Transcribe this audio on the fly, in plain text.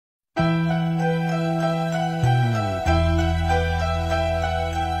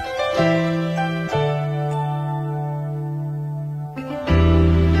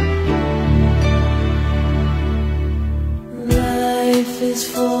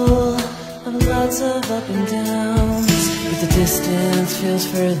full of lots of up and downs, but the distance feels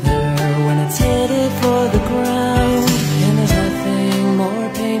further when it's headed for the ground. And there's nothing more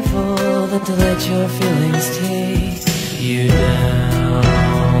painful than to let your feelings take you down.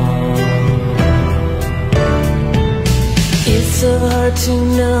 It's so hard to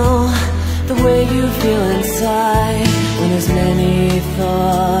know the way you feel inside when there's many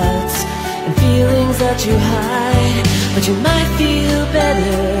thoughts and feelings that you hide. But you might feel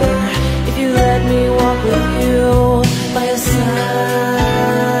better if you let me walk with you by your side.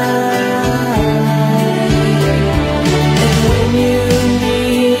 And when you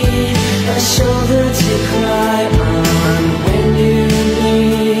need a shoulder to cry on, when you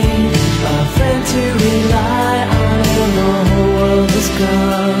need a friend to rely on, when the whole world is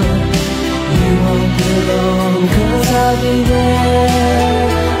gone, you won't be alone, 'cause I'll be there.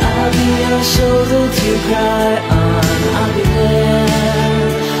 I'll be your shoulder to cry on, I'll be there.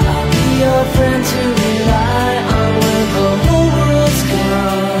 I'll be your friend to rely on when the whole world's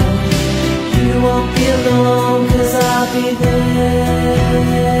gone. You won't be alone, 'cause I'll be there.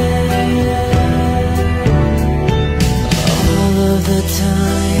 All of the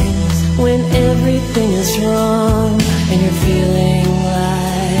times when everything is wrong and you're feeling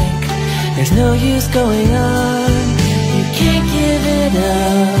like there's no use going on, you can't give it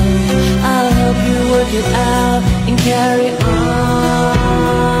up. I'll help you work it out and carry on.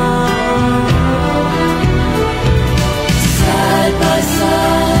 Side by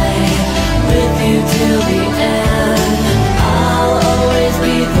side, with you till the end. I'll always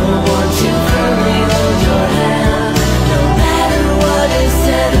be the one to firmly hold your hand. No matter what is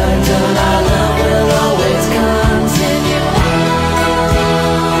said or done, our love will always continue on.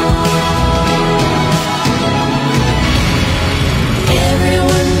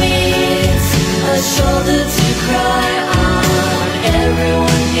 Everyone needs a shoulder to cry on.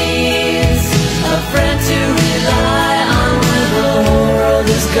 Everyone needs a friend to rely on when the whole world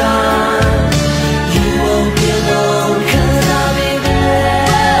is gone. You won't be alone, 'cause I'll be there.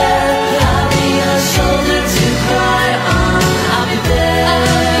 I'll be your shoulder to cry on. I'll be there.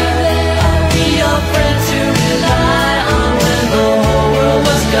 I'll be your friend to rely on when the whole world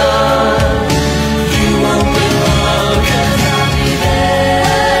was gone. You won't be alone, 'cause I'll be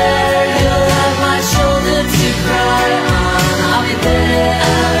there. You'll have my shoulder to cry on. I'll be there.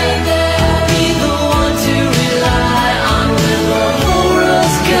 I'll be the one to rely on when the whole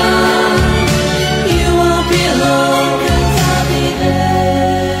world's gone. You won't be alone, 'cause I'll be there.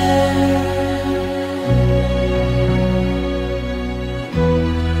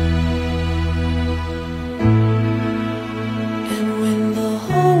 And when the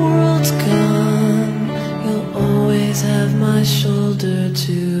whole world's gone, you'll always have my shoulder